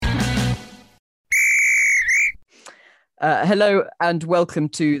Hello and welcome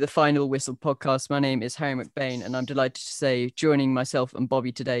to the Final Whistle podcast. My name is Harry McBain and I'm delighted to say joining myself and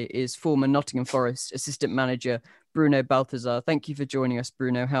Bobby today is former Nottingham Forest assistant manager Bruno Baltazar. Thank you for joining us,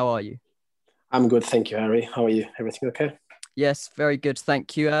 Bruno. How are you? I'm good, thank you, Harry. How are you? Everything okay? Yes, very good.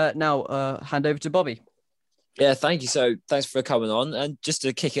 Thank you. Now, hand over to Bobby. Yeah, thank you. So thanks for coming on. And just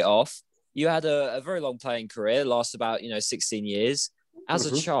to kick it off, you had a very long playing career, last about, 16 years. As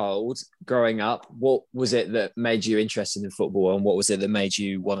a child growing up, what was it that made you interested in football, and what was it that made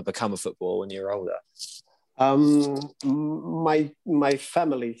you want to become a footballer when you were older? My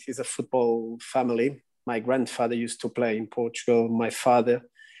family is a football family. My grandfather used to play in Portugal. My father,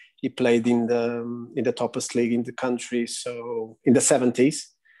 he played in the toppest league in the country. So in the 70s,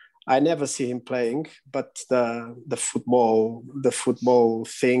 I never see him playing, but the football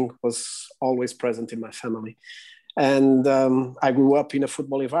thing was always present in my family. And I grew up in a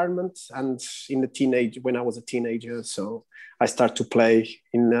football environment, and when I was a teenager, so I started to play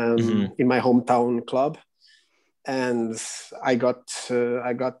in my hometown club, and I got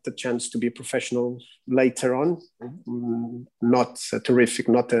the chance to be a professional later on. Not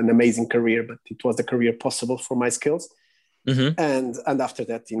an amazing career, but it was the career possible for my skills. And after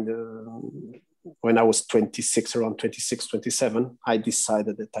that, when I was 26, around 26, 27, I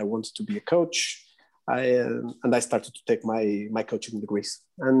decided that I wanted to be a coach. I started to take my coaching degrees,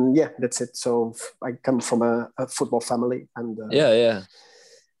 and yeah, that's it. So I come from a football family, and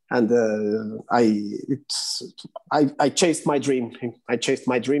I chased my dream. I chased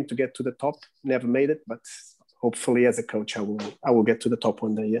my dream to get to the top. Never made it, but hopefully, as a coach, I will get to the top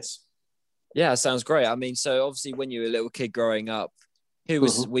one day. Yes. Yeah, sounds great. I mean, so obviously, when you were a little kid growing up,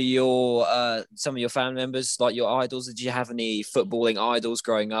 were your some of your family members, like your idols? Did you have any footballing idols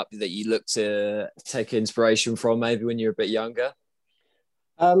growing up that you looked to take inspiration from, maybe when you were a bit younger?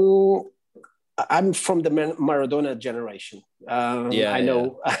 I'm from the Maradona generation. I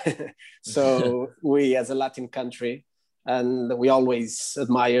know. So we, as a Latin country, and we always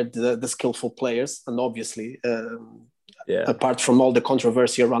admired the skillful players, and obviously, apart from all the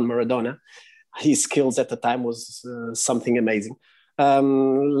controversy around Maradona, his skills at the time was something amazing.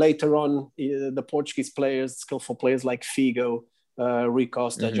 Later on, the Portuguese players, skillful players like Figo, Rui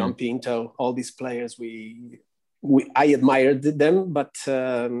Costa, João Pinto, all these players, I admired them. But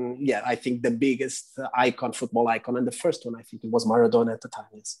I think the biggest football icon, and the first one, I think it was Maradona at the time.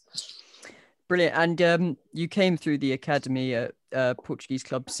 Yes. Brilliant. And you came through the academy at Portuguese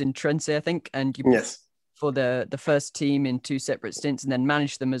club Sintrense, I think, and you yes. for the first team in two separate stints and then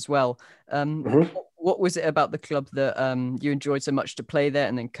managed them as well. What was it about the club that you enjoyed so much to play there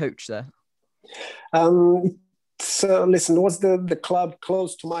and then coach there? So listen, it was the club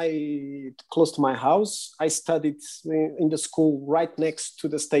close to my house. I studied in the school right next to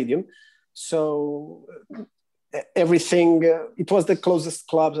the stadium. So everything, it was the closest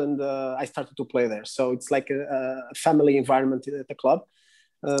club, and I started to play there. So it's like a family environment at the club.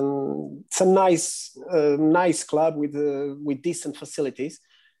 It's a nice club with decent facilities,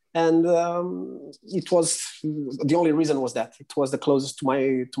 and it was the only reason was that it was the closest to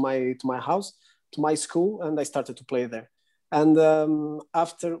my house, to my school, and I started to play there. And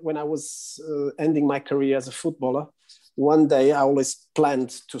after, when I was ending my career as a footballer, one day I always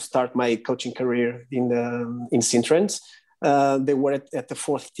planned to start my coaching career in Sintrense. They were at the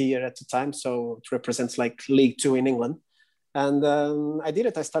fourth tier at the time, so it represents like League Two in England. And I did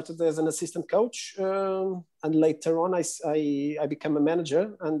it. I started as an assistant coach, and later on, I became a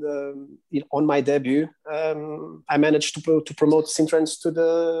manager. And on my debut, I managed to promote Sintrense to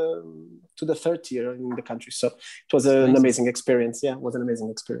the third tier in the country. So it was an amazing experience. Yeah, it was an amazing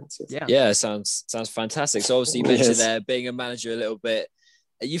experience. Yes. Yeah, sounds fantastic. So obviously, you mentioned there being a manager a little bit.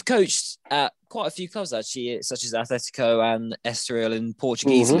 You've coached at quite a few clubs, actually, such as Atletico and Estoril in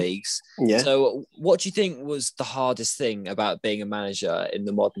Portuguese leagues. Yeah. So what do you think was the hardest thing about being a manager in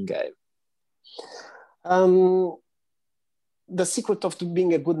the modern game? The secret of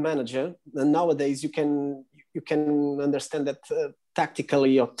being a good manager, and nowadays you can understand that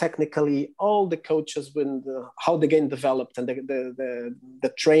tactically or technically, all the coaches, how the game developed and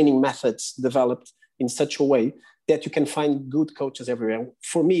the training methods developed in such a way that you can find good coaches everywhere.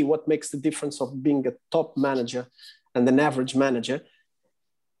 For me, what makes the difference of being a top manager and an average manager,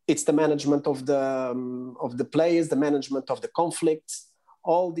 it's the management of the players, the management of the conflicts,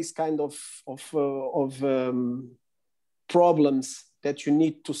 all these kind of problems that you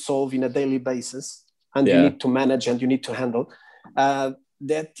need to solve in a daily basis, and you need to manage and you need to handle.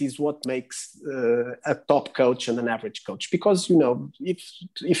 That is what makes a top coach and an average coach. Because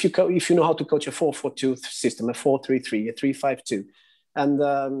if you know how to coach a 4-4-2 system, a 4-3-3, a 3-5-2, And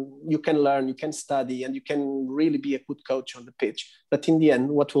you can learn, you can study, and you can really be a good coach on the pitch. But in the end,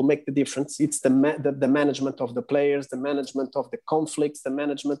 what will make the difference, it's the management of the players, the management of the conflicts, the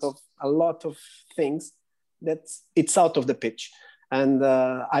management of a lot of things that it's out of the pitch. And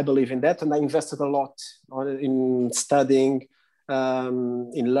I believe in that. And I invested a lot in studying,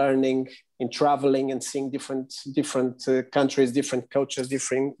 in learning, in traveling and seeing different countries, different coaches,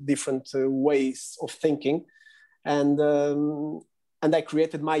 different ways of thinking. And I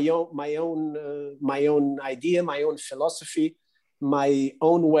created my own idea, my own philosophy, my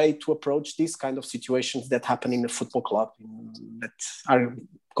own way to approach these kind of situations that happen in a football club, that are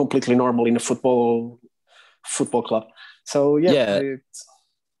completely normal in a football club. So So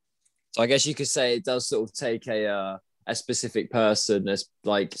I guess you could say it does sort of take a specific person, as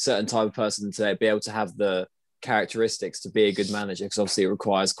like certain type of person, to be able to have the characteristics to be a good manager, because obviously it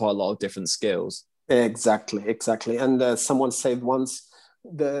requires quite a lot of different skills. Exactly. And someone said once,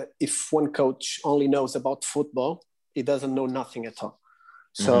 if one coach only knows about football, he doesn't know nothing at all.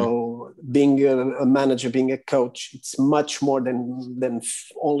 So being a manager, being a coach, it's much more than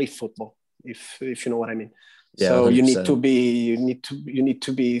only football, if you know what I mean. Yeah, so 100%. you need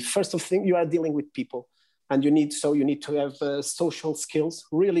to be first of thing, you are dealing with people, and you need to have social skills,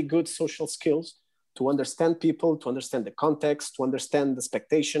 really good social skills, to understand people, to understand the context, to understand the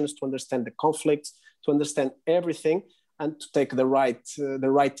expectations, to understand the conflicts, to understand everything, and to take the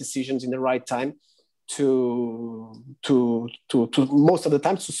right decisions in the right time, to most of the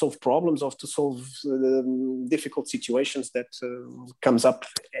time to solve problems, or to solve difficult situations that comes up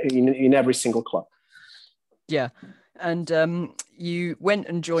in every single club. Yeah. And you went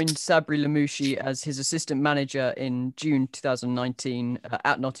and joined Sabri Lamouchi as his assistant manager in June 2019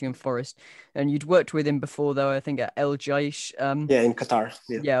 at Nottingham Forest. And you'd worked with him before, though, I think at El Jaish. In Qatar.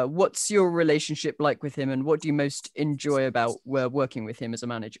 Yeah. What's your relationship like with him, and what do you most enjoy about working with him as a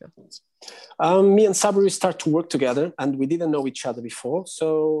manager? Me and Sabri start to work together, and we didn't know each other before.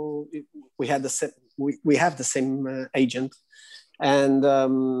 So we have the same agent, and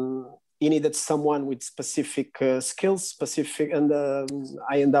he needed someone with specific skills, and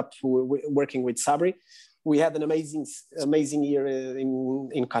I end up working with Sabri. We had an amazing year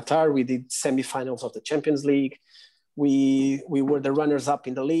in Qatar. We did semifinals of the Champions League. We were the runners-up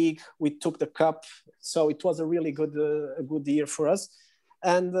in the league. We took the cup, so it was a really good year for us.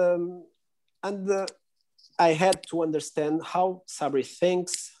 And I had to understand how Sabri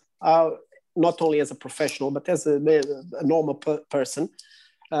thinks, not only as a professional but as a normal person.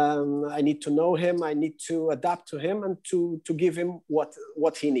 I need to know him. I need to adapt to him and to give him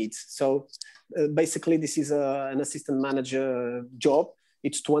what he needs. So basically, this is an assistant manager job.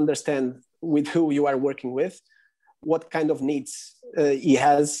 It's to understand with who you are working with, what kind of needs he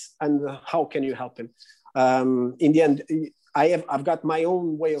has, and how can you help him. In the end, I've got my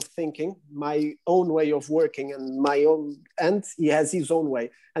own way of thinking, my own way of working, and he has his own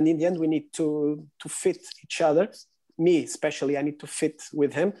way. And in the end, we need to fit each other. Me especially, I need to fit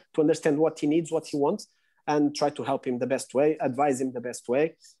with him to understand what he needs, what he wants, and try to help him the best way, advise him the best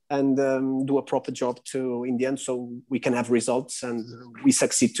way, and do a proper job in the end, so we can have results and we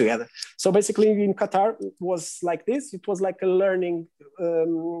succeed together. So basically in Qatar, it was like this. It was like a learning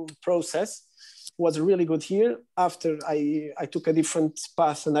process. It was a really good year. After I took a different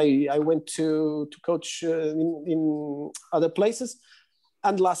path, and I went to coach in other places.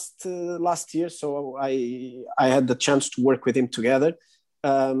 And last year, so I had the chance to work with him together,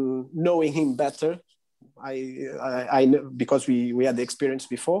 knowing him better. I know, because we had the experience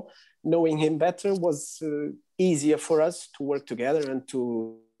before. Knowing him better was easier for us to work together and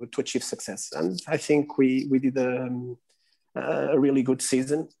to achieve success. And I think we did a really good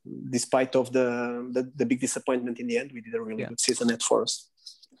season, despite of the big disappointment in the end. We did a really good season at Forest.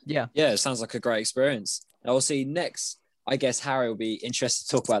 Yeah, it sounds like a great experience. Obviously, next, I guess Harry will be interested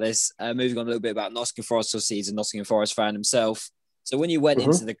to talk about this. Moving on a little bit about Nottingham Forest, obviously he's a Nottingham Forest fan himself. So when you went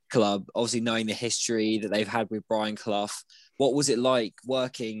into the club, obviously knowing the history that they've had with Brian Clough, what was it like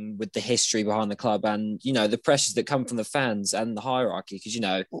working with the history behind the club and, the pressures that come from the fans and the hierarchy? Because,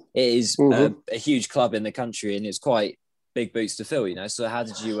 it is a huge club in the country and it's quite big boots to fill, So how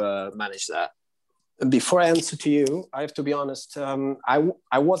did you manage that? Before I answer to you, I have to be honest.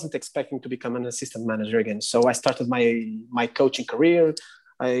 I wasn't expecting to become an assistant manager again. So I started my coaching career.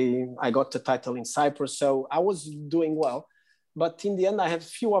 I got the title in Cyprus. So I was doing well. But in the end, I have a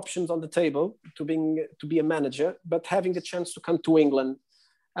few options on the table to be a manager. But having the chance to come to England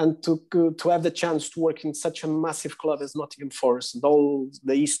and to have the chance to work in such a massive club as Nottingham Forest, and all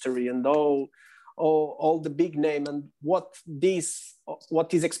the history and all the big name, and what this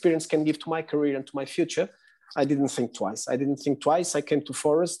experience can give to my career and to my future, I didn't think twice. I came to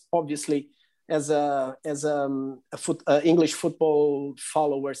Forest, obviously, as a English football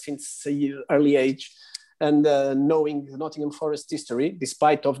follower since an early age, and knowing Nottingham Forest history,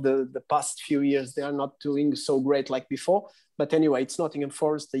 despite of the past few years, they are not doing so great like before. But anyway, it's Nottingham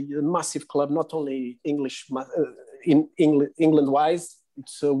Forest, a massive club, not only England-wise,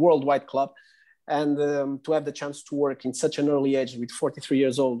 it's a worldwide club. And to have the chance to work in such an early age with 43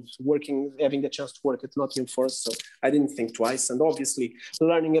 years old, having the chance to work at Nottingham Forest. So I didn't think twice. And obviously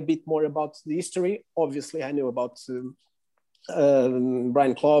learning a bit more about the history. Obviously I knew about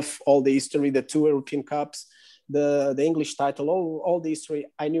Brian Clough, all the history, the 2 European Cups, the English title, all the history.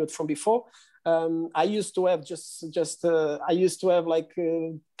 I knew it from before. I used to have like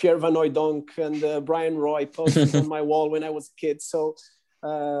Pierre Van Hooijdonk and Brian Roy posted on my wall when I was a kid. So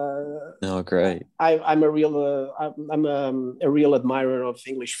great. I'm a real admirer of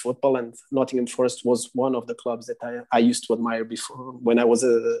English football, and Nottingham Forest was one of the clubs that I used to admire before when I was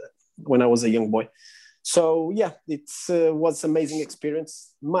a young boy. So yeah, it was amazing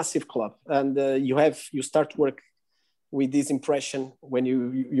experience, massive club, and you start work with this impression when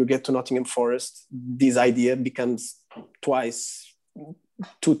you get to Nottingham Forest. This idea becomes 2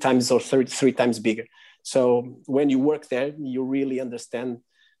 times or 3 times bigger. So when you work there, you really understand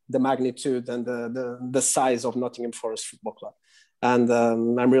the magnitude and the size of Nottingham Forest Football Club. And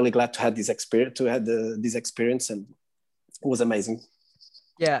I'm really glad to have this experience, and it was amazing.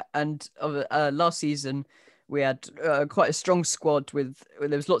 Yeah, and last season we had quite a strong squad there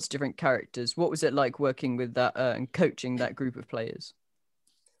was lots of different characters. What was it like working with that and coaching that group of players?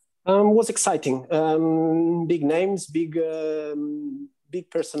 Was exciting. Big names, big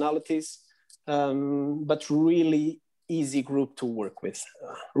personalities. But really easy group to work with,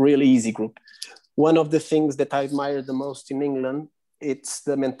 really easy group. One of the things that I admire the most in England, it's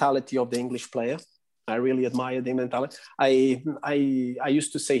the mentality of the English player. I really admire the mentality. I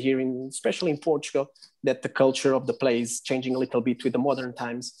used to say here, especially in Portugal, that the culture of the play is changing a little bit with the modern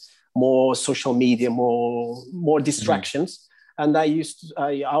times, more social media, more distractions. Mm-hmm. And I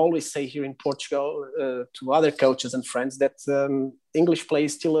always say here in Portugal to other coaches and friends that English play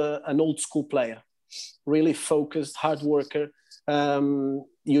is still an old school player, really focused, hard worker.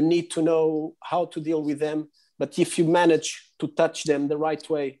 You need to know how to deal with them. But if you manage to touch them the right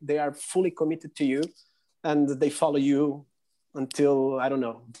way, they are fully committed to you and they follow you until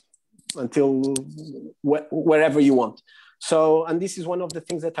wherever you want. So, and this is one of the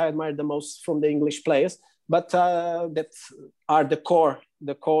things that I admire the most from the English players. But that are the core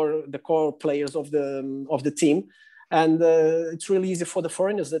players of the team, and it's really easy for the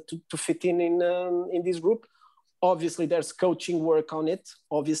foreigners to fit in this group. Obviously, there's coaching work on it.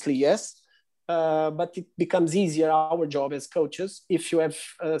 Obviously, yes, but it becomes easier, our job as coaches, if you have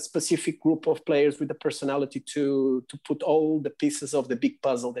a specific group of players with the personality to put all the pieces of the big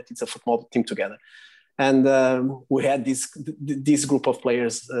puzzle that it's a football team together. And we had this group of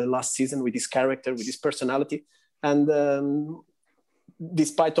players last season with this character, with this personality. And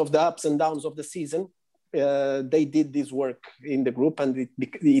despite of the ups and downs of the season, they did this work in the group, and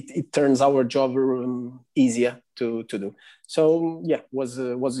it turns our job easier to do. So yeah, was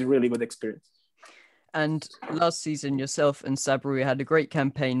a really good experience. And last season, yourself and Sabri had a great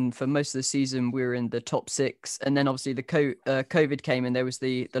campaign. For most of the season, we were in the top 6. And then obviously the COVID came and there was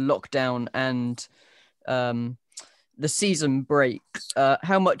the lockdown and the season break.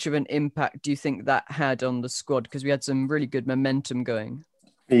 How much of an impact do you think that had on the squad? Because we had some really good momentum going.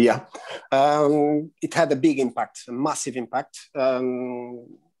 Yeah, it had a big impact, a massive impact. Until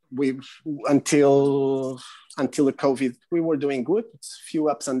the COVID, we were doing good. It's a few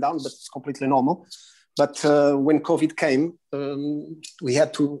ups and downs, but it's completely normal. But when COVID came, we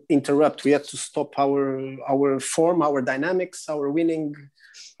had to interrupt. We had to stop our form, our dynamics, our winning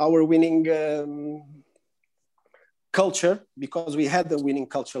culture, because we had the winning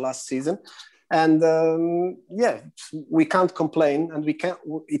culture last season. And yeah, we can't complain, and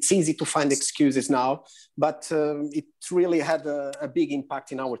it's easy to find excuses now, but it really had a big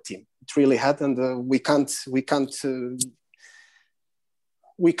impact in our team. It really had, and we can't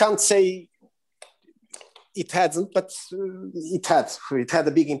say it hasn't, but it had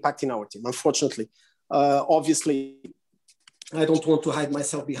a big impact in our team, unfortunately. Obviously, I don't want to hide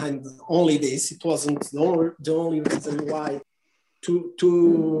myself behind only this. It wasn't the only reason why to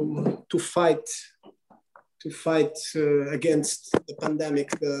fight against the pandemic,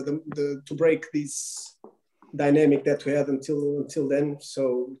 to break this dynamic that we had until then.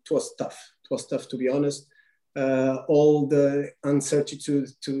 So it was tough. It was tough, to be honest. All the uncertainty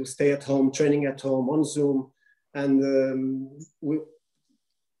to stay at home, training at home on Zoom, and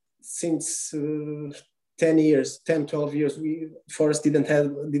since 12 years, Forest didn't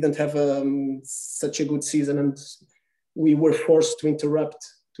have such a good season, and we were forced to interrupt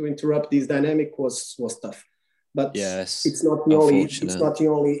this dynamic was tough. But yes, it's not the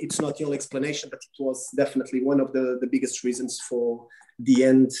only explanation, but it was definitely one of the biggest reasons for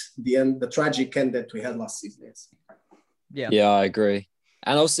the tragic end that we had last season. Yes. Yeah, I agree.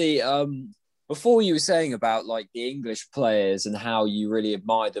 And obviously, before you were saying about like the English players and how you really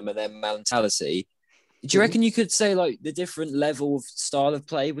admired them and their mentality, do you reckon you could say like the different level of style of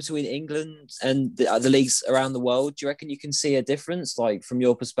play between England and the leagues around the world? Do you reckon you can see a difference, like from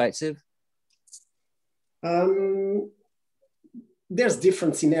your perspective? There's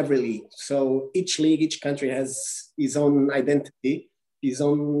difference in every league. So each league, each country has his own identity, his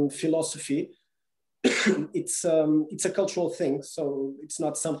own philosophy. It's a cultural thing. So it's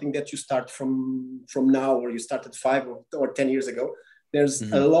not something that you start from now, or you started 5 or 10 years ago. There's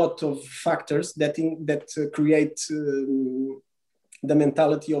a lot of factors that create the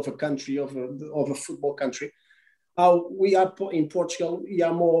mentality of a country, of a football country. How we are in Portugal, we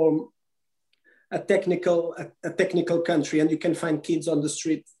are more a technical country, and you can find kids on the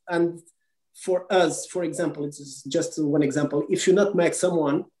street. And for us, for example, it's just one example. If you nutmeg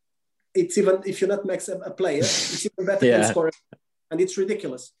someone, it's even if you nutmeg a player, it's even better than scoring. And it's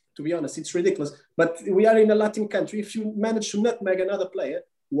ridiculous, to be honest. It's ridiculous. But we are in a Latin country. If you manage to nutmeg another player,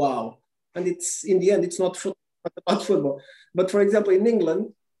 wow! And it's in the end, it's not about football. But for example, in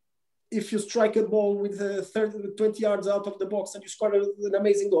England, if you strike a ball with 20 yards out of the box and you score an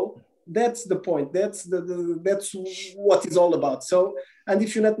amazing goal, that's the point. That's that's what it's all about. So, and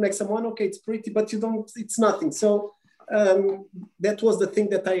if you nutmeg someone, okay, it's pretty, but you don't. It's nothing. So that was the thing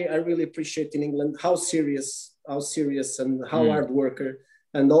that I really appreciate in England. How serious and how hard worker,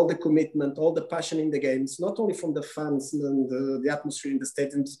 and all the commitment, all the passion in the games. Not only from the fans and the atmosphere in the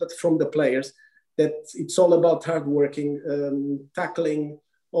stadiums, but from the players. That it's all about hard working, tackling.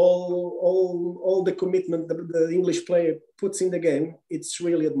 All the commitment the English player puts in the game, it's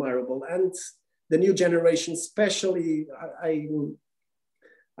really admirable. And the new generation, especially,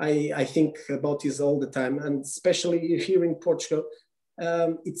 I think about this all the time, and especially here in Portugal,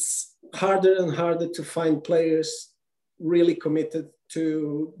 it's harder and harder to find players really committed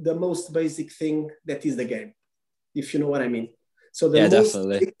to the most basic thing that is the game, if you know what I mean. So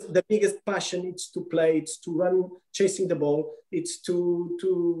the biggest passion is to play, it's to run chasing the ball, it's to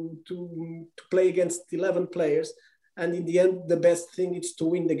play against 11 players. And in the end, the best thing is to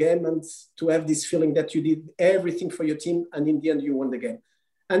win the game and to have this feeling that you did everything for your team, and in the end, you won the game.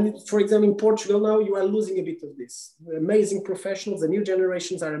 And for example, in Portugal now, you are losing a bit of this. Amazing professionals, the new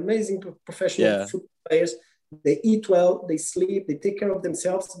generations are amazing professional football players. They eat well, they sleep, they take care of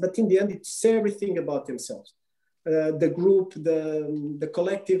themselves, but in the end, it's everything about themselves. The group, the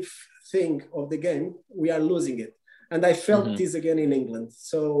collective thing of the game, we are losing it. And I felt this again in England.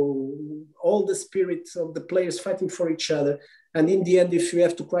 So all the spirit of the players fighting for each other. And in the end, if we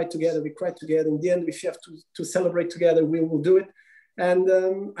have to cry together, we cry together. In the end, if you have to celebrate together, we will do it. And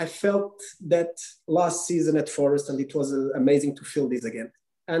I felt that last season at Forest, and it was amazing to feel this again.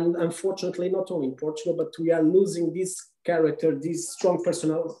 And unfortunately, not only in Portugal, but we are losing this character, this strong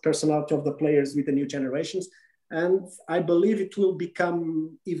personality of the players with the new generations. And I believe it will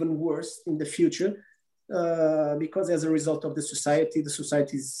become even worse in the future because as a result of the society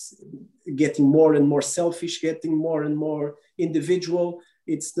is getting more and more selfish, getting more and more individual.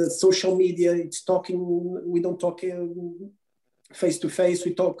 It's the social media, it's talking, we don't talk face to face,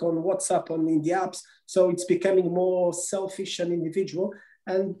 we talk on WhatsApp, in the apps. So it's becoming more selfish and individual.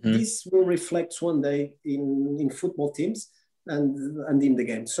 And this will reflect one day in football teams and in the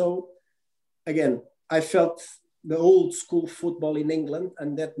game. So again, I felt the old school football in England,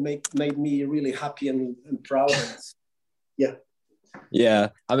 and that made me really happy and proud. Yeah,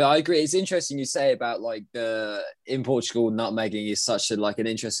 I mean, I agree. It's interesting you say about like in Portugal, nutmegging is such an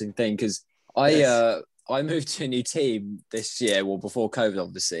interesting thing, because I moved to a new team this year, well, before COVID,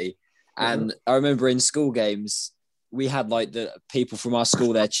 obviously, and I remember in school games we had like the people from our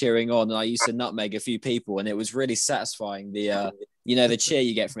school there cheering on, and I used to nutmeg a few people, and it was really satisfying, the the cheer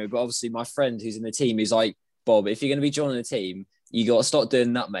you get from it. But obviously my friend who's in the team is like, Bob, if you're going to be joining the team, you got to start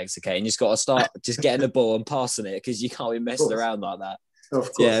doing nutmegs, okay? And you just got to start just getting the ball and passing it, because you can't be messing around like that.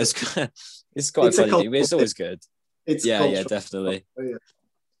 Of course. Yeah, it's quite funny thing, but it's always good. Yeah, definitely. Yeah.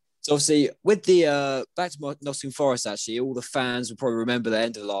 So obviously, with the back to Nottingham Forest, actually, all the fans will probably remember the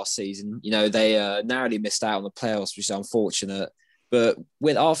end of the last season. They narrowly missed out on the playoffs, which is unfortunate. But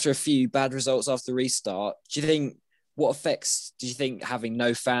after a few bad results after the restart, what effects do you think having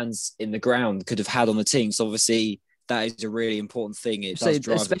no fans in the ground could have had on the team? So obviously, that is a really important thing. It does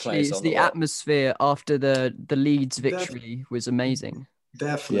drive the especially players it's on the a lot. atmosphere after the Leeds victory was amazing.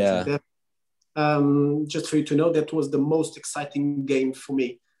 Definitely. Just for you to know, that was the most exciting game for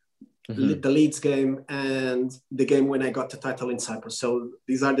me. The Leeds game and the game when I got the title in Cyprus. So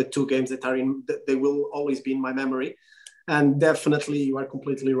these are the two games that they will always be in my memory. And definitely, you are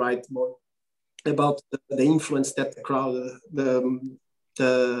completely right about the influence that the crowd,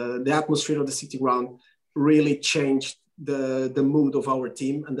 the atmosphere of the City Ground really changed the mood of our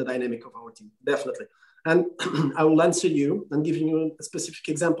team and the dynamic of our team. Definitely. And I will answer you and give you a specific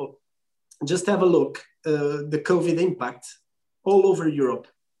example. Just have a look, the COVID impact all over Europe.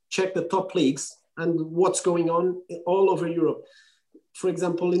 Check the top leagues and what's going on all over Europe. For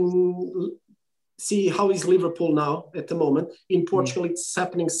example, see how is Liverpool now at the moment. In Portugal, it's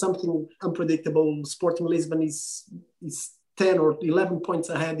happening something unpredictable. Sporting Lisbon is 10 or 11 points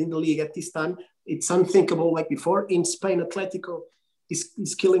ahead in the league at this time. It's unthinkable like before. In Spain, Atletico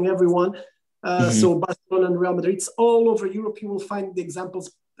is killing everyone. So Barcelona and Real Madrid, it's all over Europe. You will find the examples.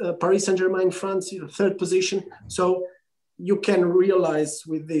 Paris Saint-Germain, France, third position. So you can realize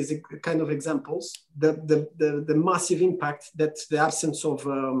with these kind of examples the massive impact that the absence of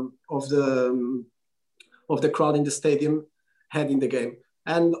the crowd in the stadium had in the game.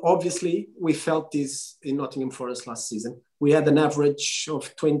 And obviously, we felt this in Nottingham Forest last season. We had an average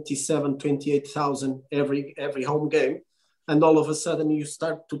of 27, 28,000 every home game. And all of a sudden, you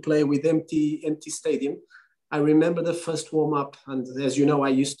start to play with empty stadium. I remember the first warm-up, and as you know, I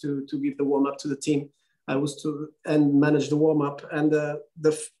used to give the warm-up to the team. I was and manage the warm-up, and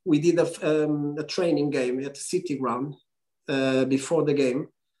we did a training game at the City Ground before the game.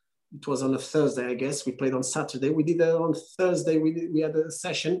 It was on a Thursday, I guess. We played on Saturday. We did on Thursday. We had a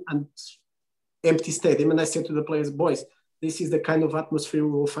session and empty stadium, and I said to the players, "Boys, this is the kind of atmosphere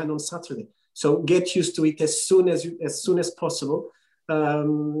we will find on Saturday. So get used to it as soon as possible."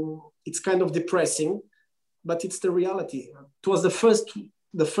 It's kind of depressing, but it's the reality. It was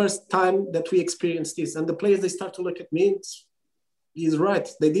the first time that we experienced this, and the players, they start to look at me. He's right.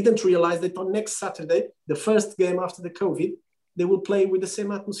 They didn't realize that on next Saturday, the first game after the COVID, they will play with the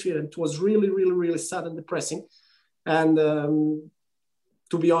same atmosphere. And it was really, really, really sad and depressing. And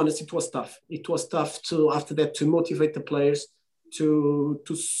to be honest, it was tough. It was tough after that to motivate the players, to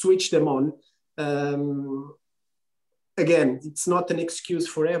switch them on. Again, it's not an excuse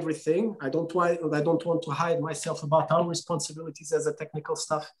for everything. I don't want to hide myself about our responsibilities as a technical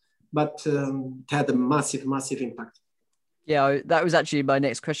staff, but it had a massive, massive impact. Yeah, that was actually my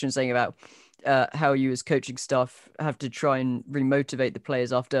next question, saying about how you as coaching staff have to try and remotivate the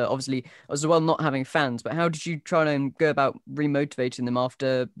players after, obviously, as well, not having fans, but how did you try and go about remotivating them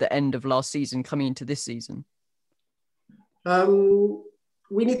after the end of last season, coming into this season?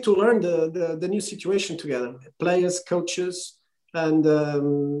 We need to learn the new situation together, players, coaches, and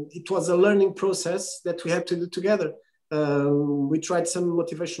it was a learning process that we had to do together. We tried some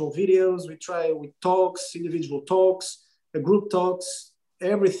motivational videos, we tried with talks, individual talks, group talks,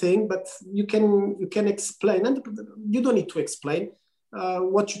 everything, but you can explain, and you don't need to explain.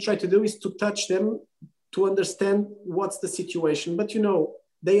 What you try to do is to touch them, to understand what's the situation, but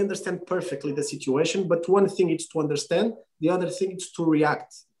they understand perfectly the situation, but one thing is to understand, the other thing is to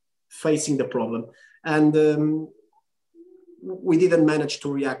react, facing the problem. And we didn't manage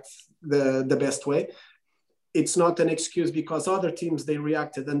to react the best way. It's not an excuse, because other teams, they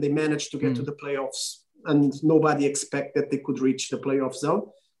reacted and they managed to get to the playoffs, and nobody expected they could reach the playoff zone.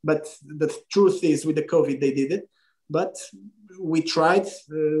 But the truth is, with the COVID, they did it. But we tried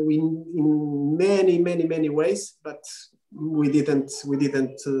in many ways, but we didn't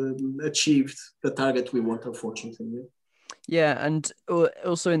achieve the target we want, unfortunately. Yeah, and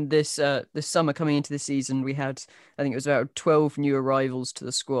also in this summer coming into the season, we had, I think it was about 12 new arrivals to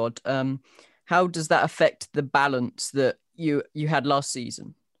the squad. How does that affect the balance that you had last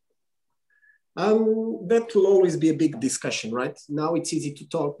season? That will always be a big discussion, right? Now it's easy to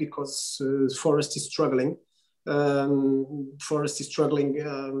talk because Forest is struggling.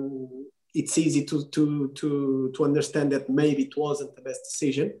 It's easy to understand that maybe it wasn't the best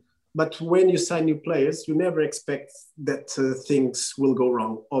decision. But when you sign new players, you never expect that things will go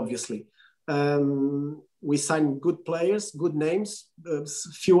wrong, obviously. We signed good players, good names,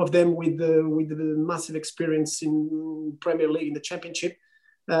 few of them with the massive experience in Premier League, in the Championship.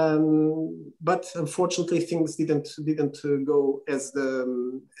 But unfortunately, things didn't go as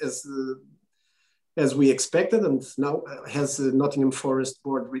we expected, and now has Nottingham Forest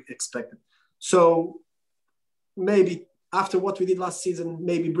board expected. So maybe after what we did last season,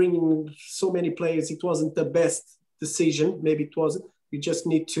 maybe bringing so many players, it wasn't the best decision. Maybe it wasn't. We just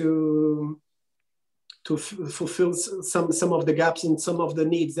need to fulfill some of the gaps and some of the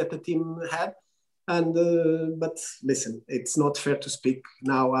needs that the team had. And but listen, it's not fair to speak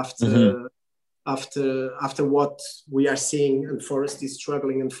now after what we are seeing, and Forest is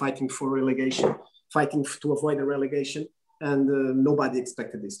struggling and fighting for relegation, fighting to avoid the relegation, and nobody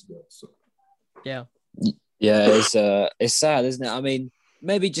expected this to go. So yeah, it's sad, isn't it? I mean,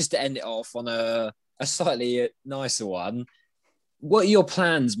 maybe just to end it off on a slightly nicer one. What are your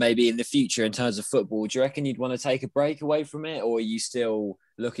plans maybe in the future in terms of football? Do you reckon you'd want to take a break away from it, or are you still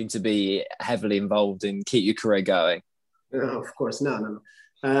looking to be heavily involved and keep your career going? Of course, no.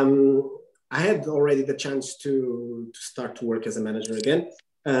 I had already the chance to start to work as a manager again.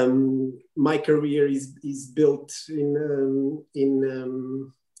 My career is built in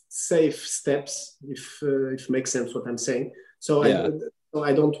safe steps, if it makes sense what I'm saying. So I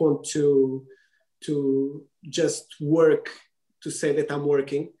don't want to just work to say that I'm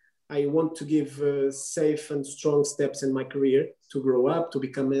working. I want to give safe and strong steps in my career to grow up, to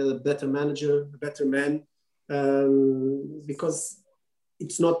become a better manager, a better man, because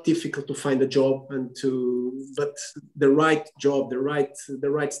it's not difficult to find a job but the right job, the right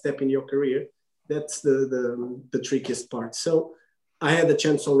step in your career, that's the trickiest part. So I had a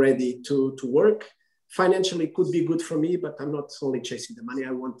chance already to work. Financially, it could be good for me, but I'm not only chasing the money.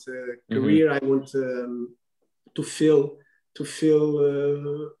 I want a career. I want to feel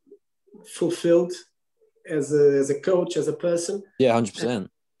fulfilled as a coach, as a person. Yeah, 100%.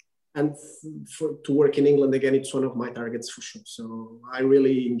 And to work in England again, it's one of my targets for sure. So I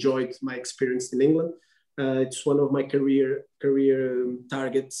really enjoyed my experience in England. It's one of my career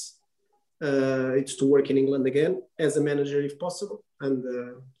targets. It's to work in England again as a manager if possible, and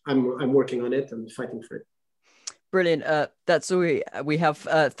I'm working on it and fighting for it. Brilliant. That's all we have.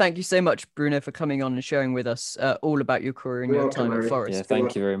 Thank you so much, Bruno, for coming on and sharing with us all about your career and your time at Forest. Yeah,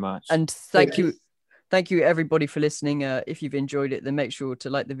 thank you very much. And thank you everybody for listening. If you've enjoyed it, then make sure to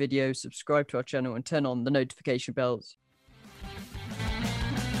like the video, subscribe to our channel, and turn on the notification bells